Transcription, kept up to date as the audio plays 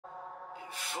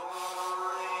If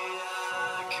only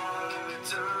I could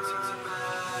turn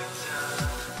back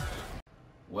time.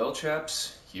 Well,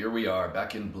 chaps, here we are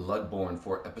back in Bloodborne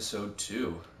for episode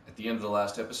 2. At the end of the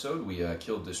last episode, we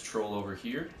killed this troll over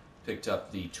here, picked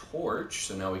up the torch,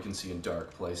 so now we can see in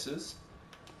dark places.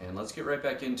 And let's get right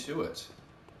back into it.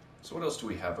 So what else do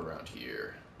we have around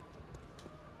here?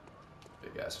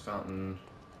 Big ass fountain.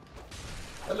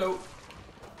 Hello.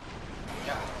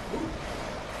 Yeah. Woo.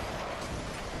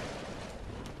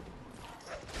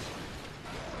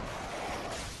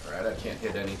 Alright, I can't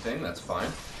hit anything, that's fine.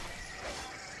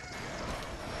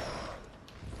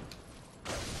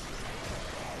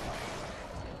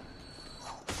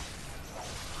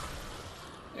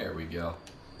 There we go.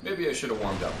 Maybe I should have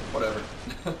warmed up. Whatever.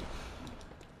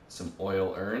 Some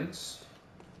oil urns.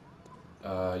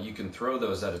 You can throw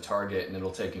those at a target and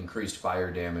it'll take increased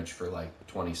fire damage for like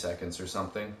 20 seconds or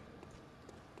something.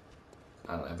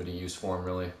 I don't have any use for them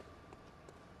really.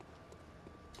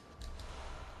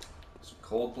 Some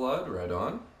cold blood, right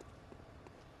on.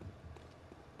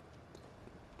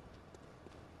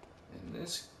 And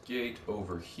this gate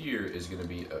over here is going to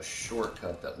be a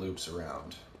shortcut that loops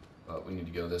around. But we need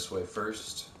to go this way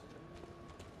first.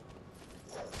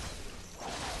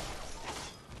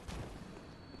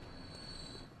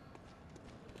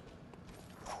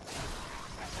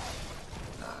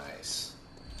 Nice.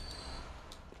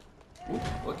 Ooh,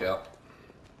 look out.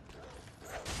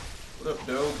 What up,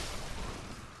 dog?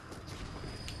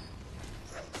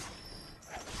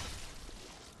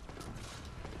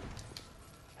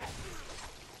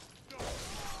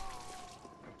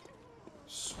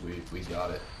 Sweet, we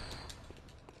got it.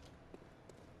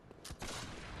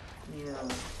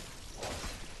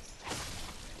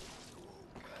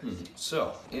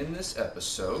 So, in this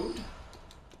episode,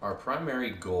 our primary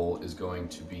goal is going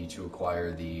to be to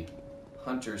acquire the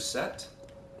Hunter set,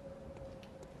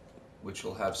 which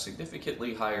will have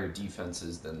significantly higher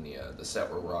defenses than the set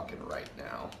we're rocking right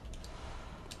now.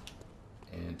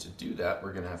 And to do that,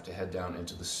 we're going to have to head down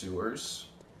into the sewers.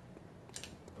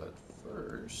 But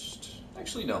first...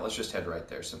 Actually, no, let's just head right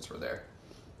there since we're there.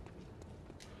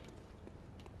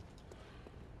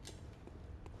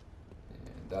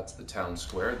 That's the town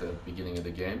square, the beginning of the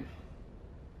game.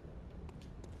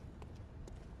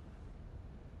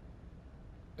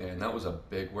 And that was a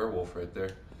big werewolf right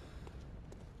there.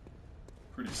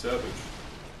 Pretty savage.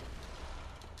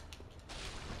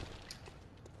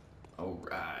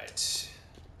 Alright.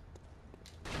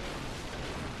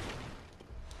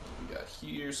 We got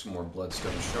here some more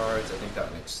bloodstone shards. I think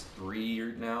that makes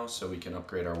 3 now, so we can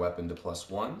upgrade our weapon to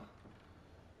 +1.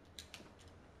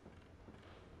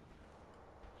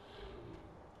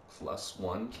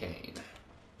 +1 cane.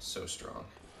 So strong.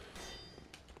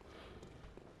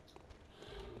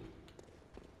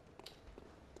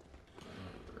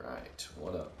 Alright,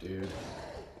 what up, dude?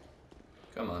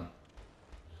 Come on.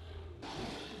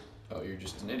 Oh, you're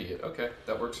just an idiot. Okay,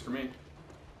 that works for me.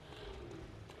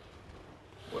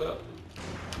 What up?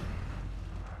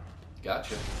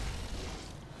 Gotcha.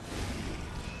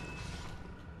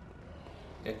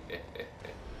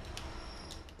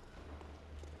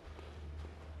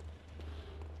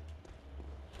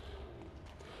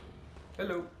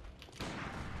 Hello.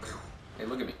 Hey,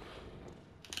 look at me.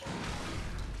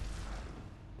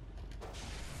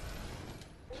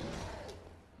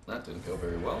 That didn't go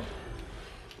very well.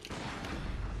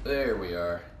 There we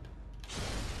are.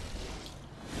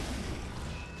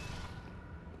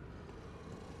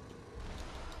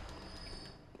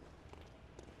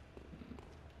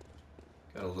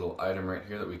 Got a little item right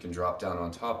here that we can drop down on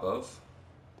top of.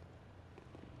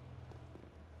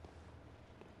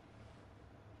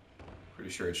 Pretty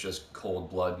sure it's just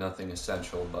cold blood, nothing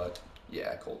essential, but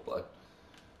yeah, cold blood.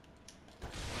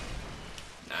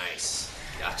 Nice.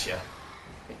 Gotcha.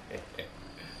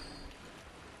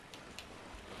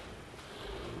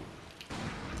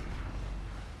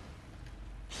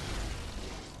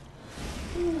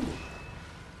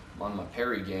 I'm on my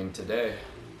parry game today.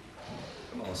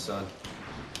 Come on, son.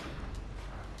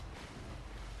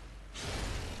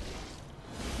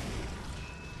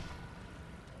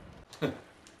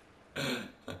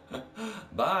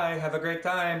 Bye, have a great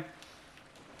time.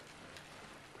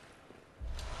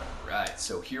 Alright,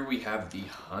 so here we have the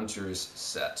Hunter's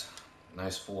set.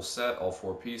 Nice full set, all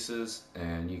 4 pieces,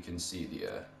 and you can see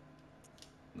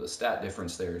the stat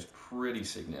difference there is pretty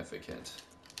significant.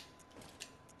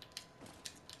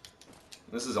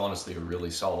 This is honestly a really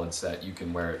solid set. You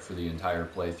can wear it for the entire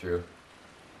playthrough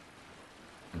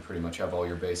and pretty much have all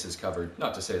your bases covered.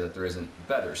 Not to say that there isn't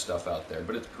better stuff out there,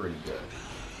 but it's pretty good.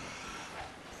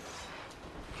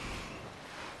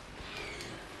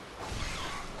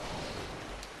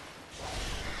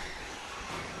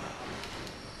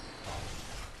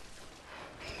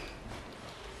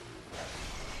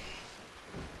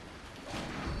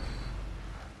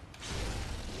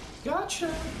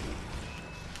 Gotcha!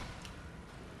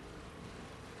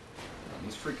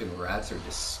 These freaking rats are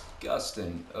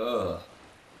disgusting. Ugh.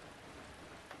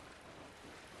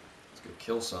 Let's go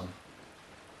kill some.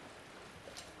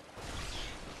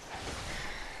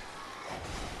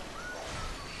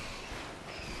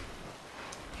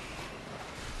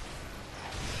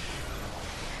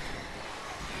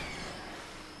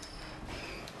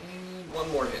 And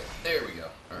one more hit. There we go.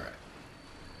 Alright.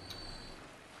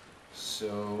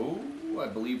 So, I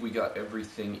believe we got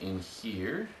everything in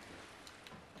here.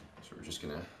 So we're just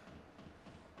gonna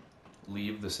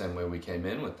leave the same way we came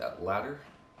in with that ladder.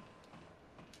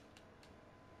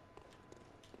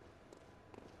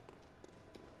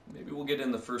 Maybe we'll get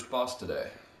in the first boss today.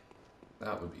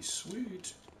 That would be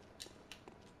sweet.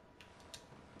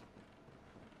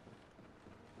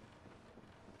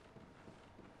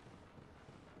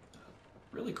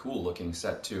 Really cool looking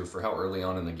set too for how early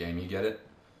on in the game you get it.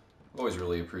 I've always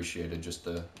really appreciated just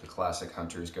the classic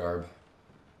hunter's garb.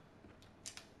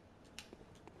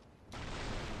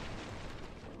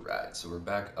 Right, so we're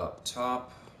back up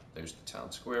top. There's the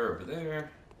town square over there.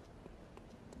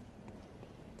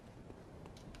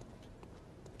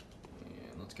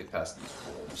 And let's get past these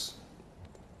wolves.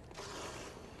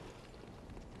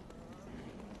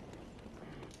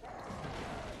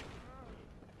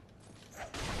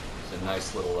 It's a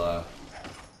nice little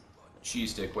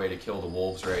cheese stick way to kill the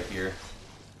wolves right here.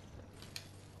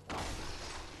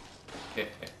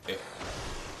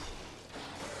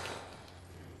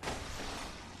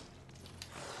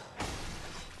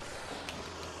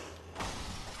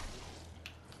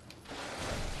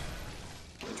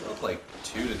 Like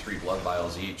 2 to 3 blood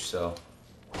vials each, so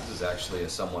this is actually a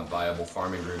somewhat viable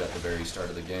farming route at the very start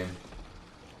of the game.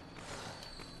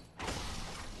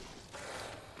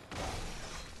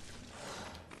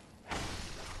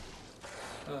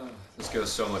 This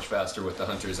goes so much faster with the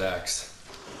hunter's axe.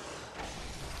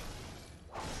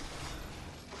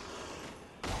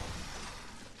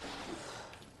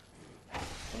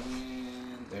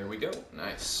 And there we go.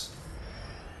 Nice.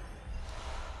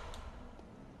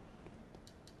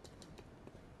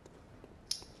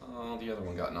 Oh, the other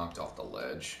one got knocked off the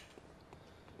ledge.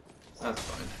 That's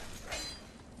fine.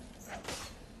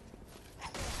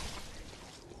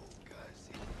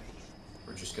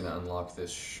 We're just gonna unlock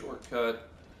this shortcut.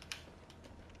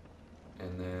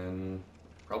 And then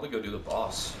probably go do the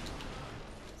boss.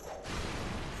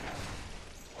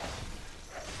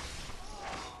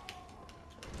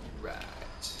 Right.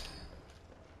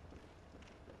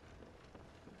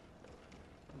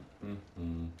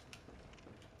 Mm-hmm.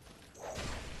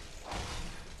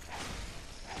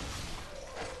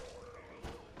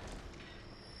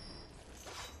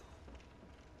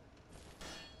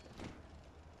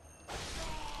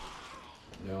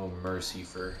 No mercy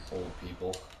for old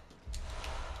people.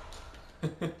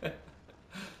 Alright,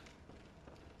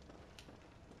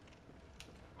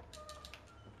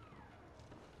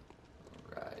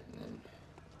 and then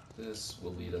this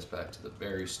will lead us back to the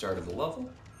very start of the level.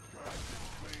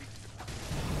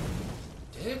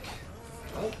 Dick,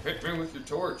 don't hit me with your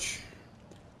torch.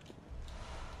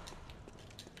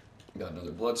 Got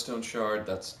another bloodstone shard.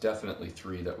 That's definitely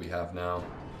 3 that we have now.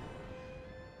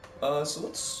 So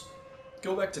let's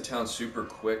go back to town super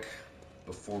quick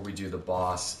before we do the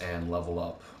boss and level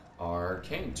up our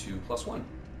cane to +1.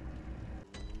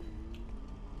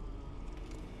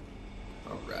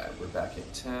 Alright, we're back in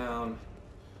town.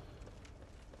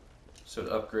 So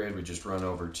to upgrade, we just run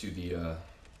over to the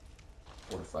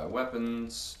Fortify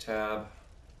Weapons tab.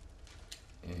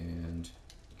 And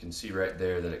you can see right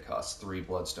there that it costs 3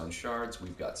 bloodstone shards.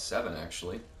 We've got 7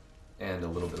 actually, and a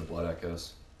little bit of blood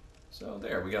echoes. So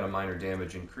there, we got a minor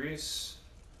damage increase.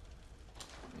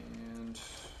 And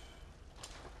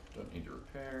don't need to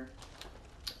repair.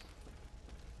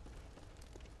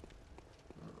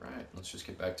 Alright, let's just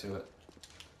get back to it.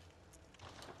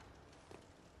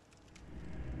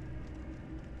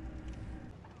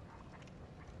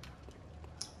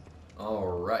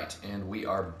 Alright, and we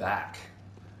are back.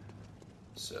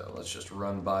 So let's just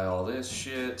run by all this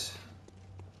shit.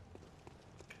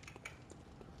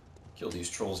 Kill these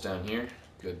trolls down here.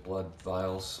 Good blood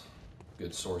vials.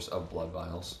 Good source of blood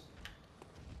vials.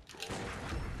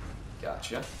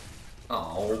 Gotcha.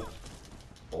 Oh.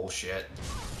 Bullshit.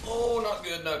 Oh, not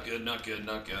good, not good, not good,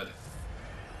 not good.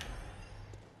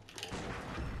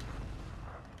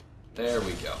 There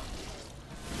we go.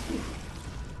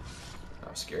 That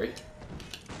was scary.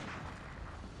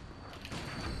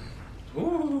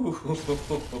 Ooh.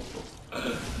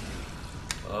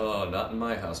 Oh, not in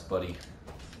my house, buddy.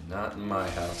 Not in my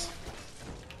house.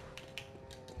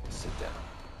 Sit down.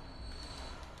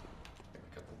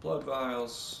 A couple blood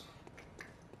vials.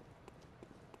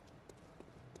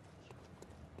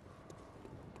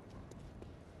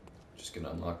 Just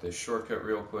gonna unlock this shortcut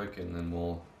real quick and then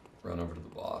we'll run over to the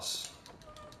boss.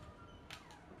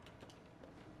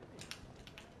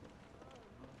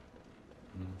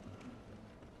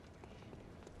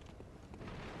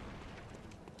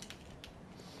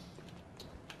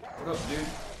 What up, dude?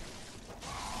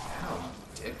 Ow,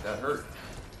 you dick, that hurt.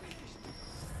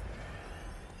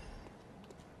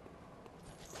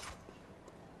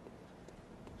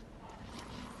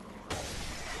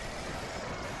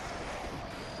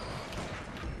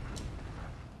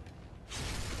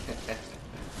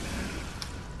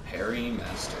 Parry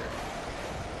Master.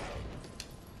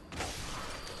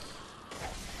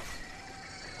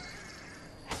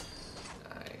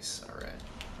 Nice, alright.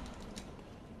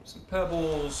 Some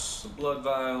pebbles, some blood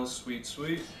vials, sweet,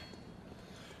 sweet.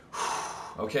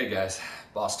 Okay, guys,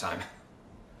 boss time.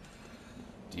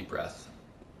 Deep breath.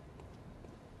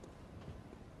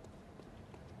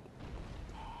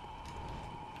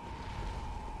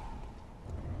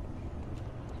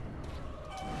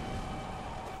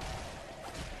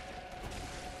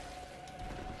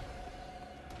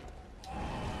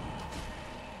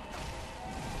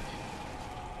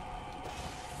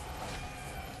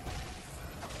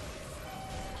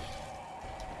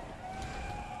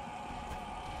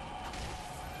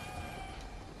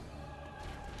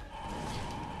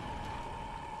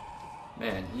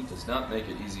 Man, he does not make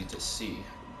it easy to see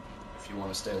if you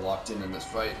want to stay locked in this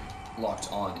fight.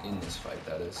 Locked on in this fight,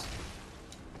 that is.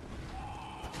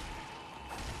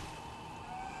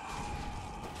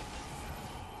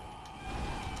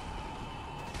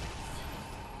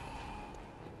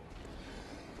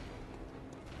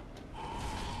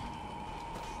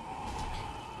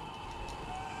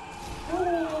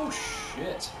 Oh,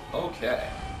 shit. Okay.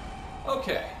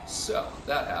 Okay, so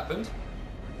that happened.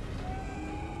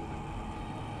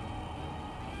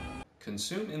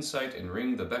 Consume insight and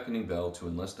ring the beckoning bell to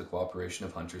enlist the cooperation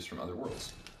of hunters from other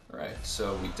worlds. Alright,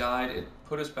 so we died, it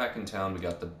put us back in town, we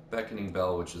got the beckoning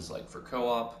bell, which is like for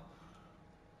co-op,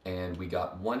 and we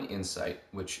got 1 insight,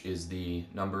 which is the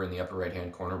number in the upper right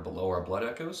hand corner below our blood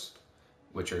echoes,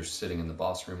 which are sitting in the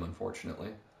boss room,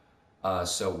 unfortunately.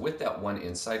 So with that 1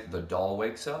 insight, the doll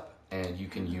wakes up, and you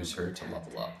can use her to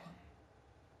level up.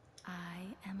 I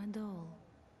am a doll,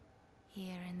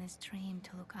 here in this dream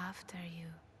to look after you.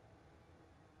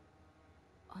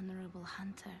 Honorable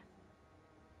hunter,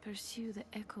 pursue the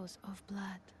echoes of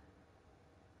blood,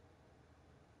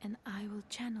 and I will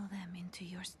channel them into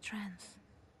your strength.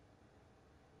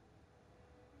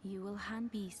 You will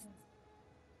hunt beasts,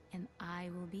 and I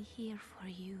will be here for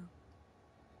you,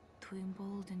 to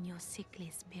embolden your sickly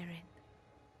spirit.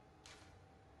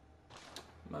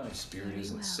 My spirit Very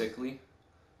isn't well. sickly.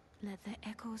 Let the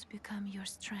echoes become your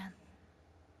strength.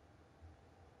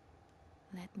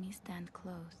 Let me stand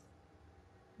close.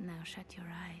 Now shut your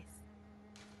eyes.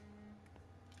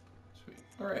 Sweet.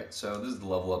 Alright, so this is the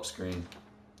level up screen.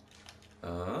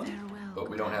 Farewell, But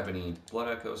we don't have any blood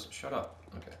echoes. Shut up.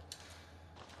 Okay.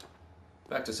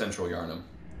 Back to Central Yarnum.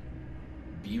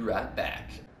 Be right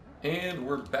back. And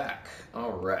we're back.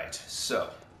 Alright, so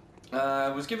I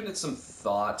was giving it some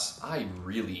thought. I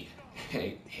really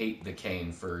hate the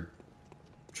cane for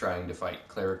trying to fight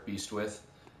Cleric Beast with.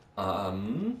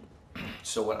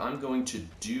 So what I'm going to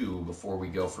do before we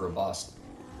go for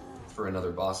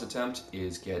another boss attempt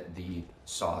is get the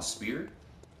Saw Spear,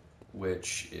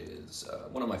 which is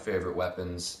one of my favorite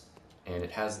weapons, and it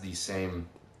has the same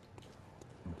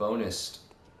bonus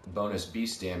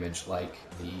beast damage like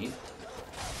the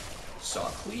Saw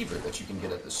Cleaver that you can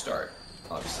get at the start.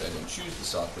 Obviously I didn't choose the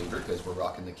Saw Cleaver because we're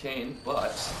rocking the cane,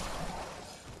 but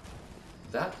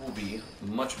that will be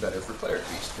much better for Cleric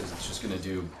Beast because it's just going to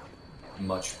do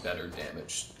much better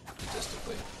damage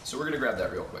statistically. So we're going to grab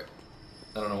that real quick.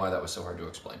 I don't know why that was so hard to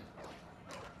explain.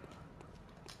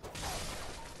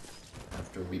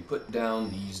 After we put down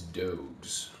these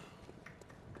dogs.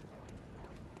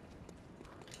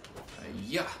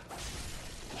 Yeah.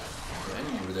 I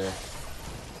knew you were there.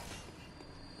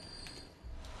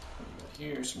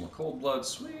 Here, some more cold blood,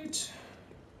 sweet.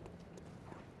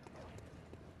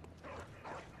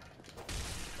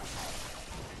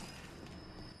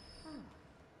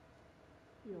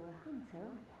 You're a hunter,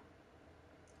 aren't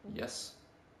you? Yes.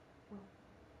 Well,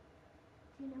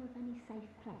 do you know of any safe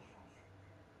places?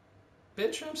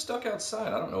 Bitch, I'm stuck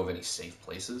outside. I don't know of any safe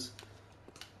places.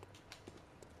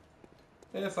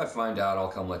 If I find out, I'll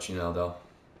come let you know, though.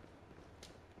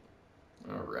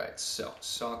 Alright, so,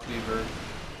 Saw Cleaver.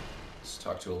 Let's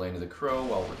talk to Elena the Crow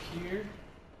while we're here.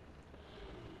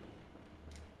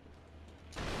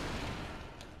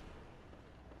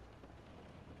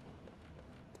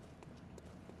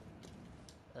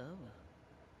 Oh,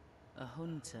 a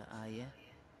hunter, are you?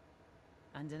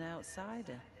 And an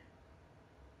outsider.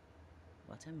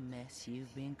 What a mess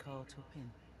you've been caught up in.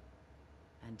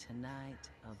 And tonight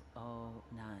of all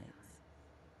nights.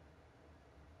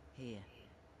 Here,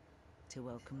 to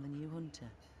welcome the new hunter.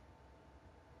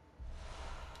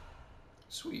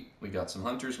 Sweet. We got some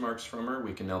hunter's marks from her.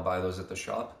 We can now buy those at the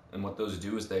shop. And what those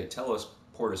do is they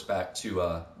port us back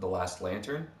to the last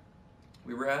lantern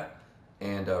we were at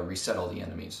and reset all the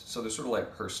enemies. So they're sort of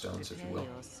like Hearthstones, if you will.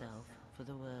 Prepare yourself for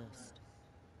the worst.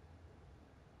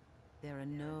 There are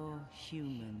no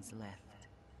humans left.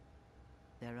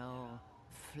 They're all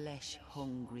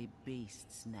flesh-hungry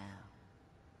beasts now.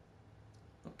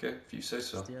 Okay, if you say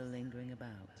so. Still lingering about.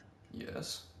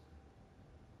 Yes.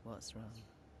 What's wrong?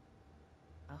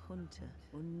 A hunter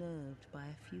unnerved by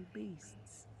a few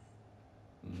beasts?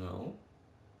 No.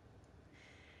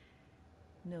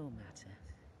 No matter.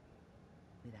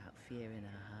 Without fear in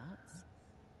our hearts,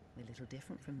 we're little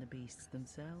different from the beasts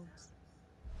themselves.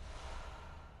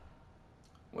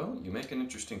 Well, you make an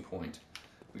interesting point.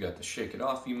 We got the Shake It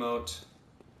Off emote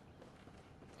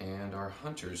and our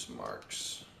hunter's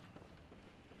marks.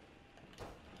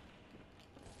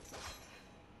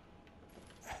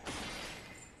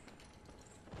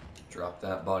 Drop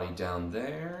that body down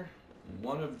there.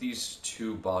 One of these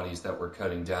two bodies that we're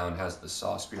cutting down has the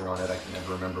saw spear on it. I can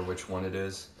never remember which one it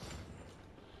is.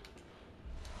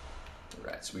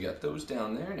 Alright, so we got those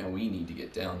down there. Now we need to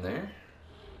get down there.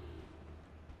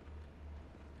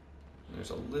 There's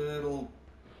a little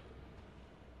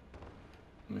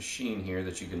machine here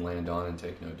that you can land on and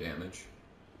take no damage.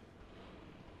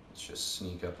 Let's just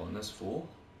sneak up on this fool.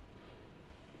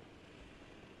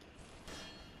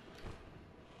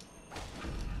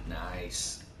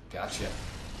 Nice. Gotcha.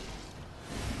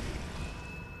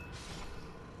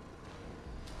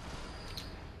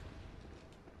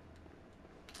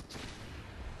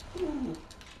 Ooh.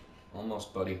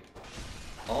 Almost, buddy.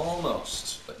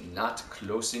 Almost, but not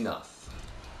close enough.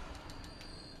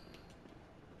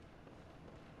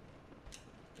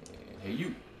 And hey,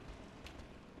 you.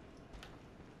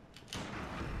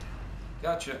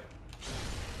 Gotcha.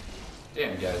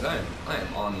 Damn, guys, I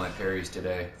am on my parries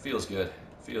today. Feels good.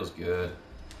 Feels good.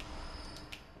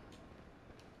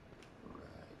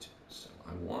 Right. So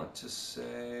I want to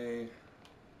say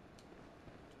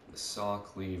the saw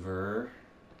cleaver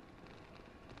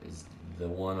is the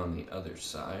one on the other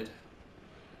side.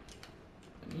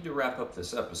 I need to wrap up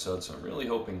this episode, so I'm really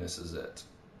hoping this is it.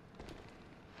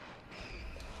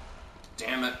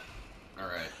 Damn it.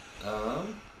 Alright.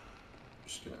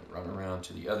 Just gonna run around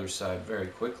to the other side very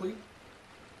quickly.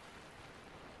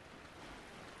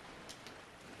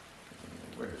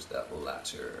 And where's that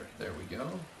ladder? There we go.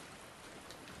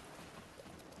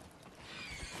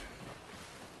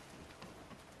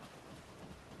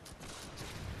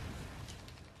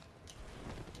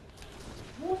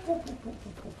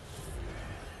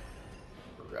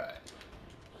 Right.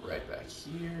 Right back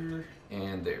here.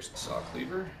 And there's the saw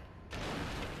cleaver.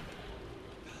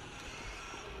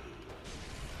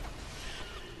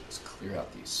 Let's clear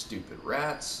out these stupid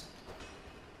rats.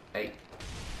 Hey.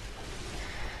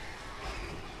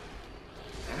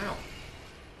 Ow.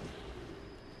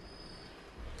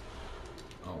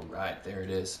 Alright, there it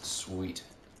is. Sweet.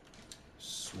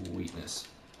 Sweetness.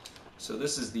 So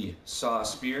this is the Saw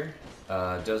Spear.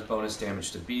 Does bonus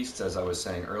damage to beasts, as I was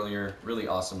saying earlier. Really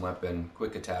awesome weapon.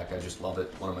 Quick attack, I just love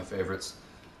it. One of my favorites.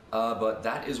 But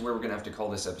that is where we're going to have to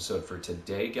call this episode for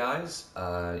today, guys.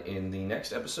 In the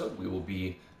next episode, we will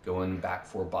be going back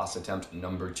for boss attempt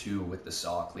number 2 with the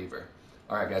Saw Cleaver.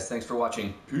 Alright guys, thanks for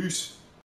watching. Peace!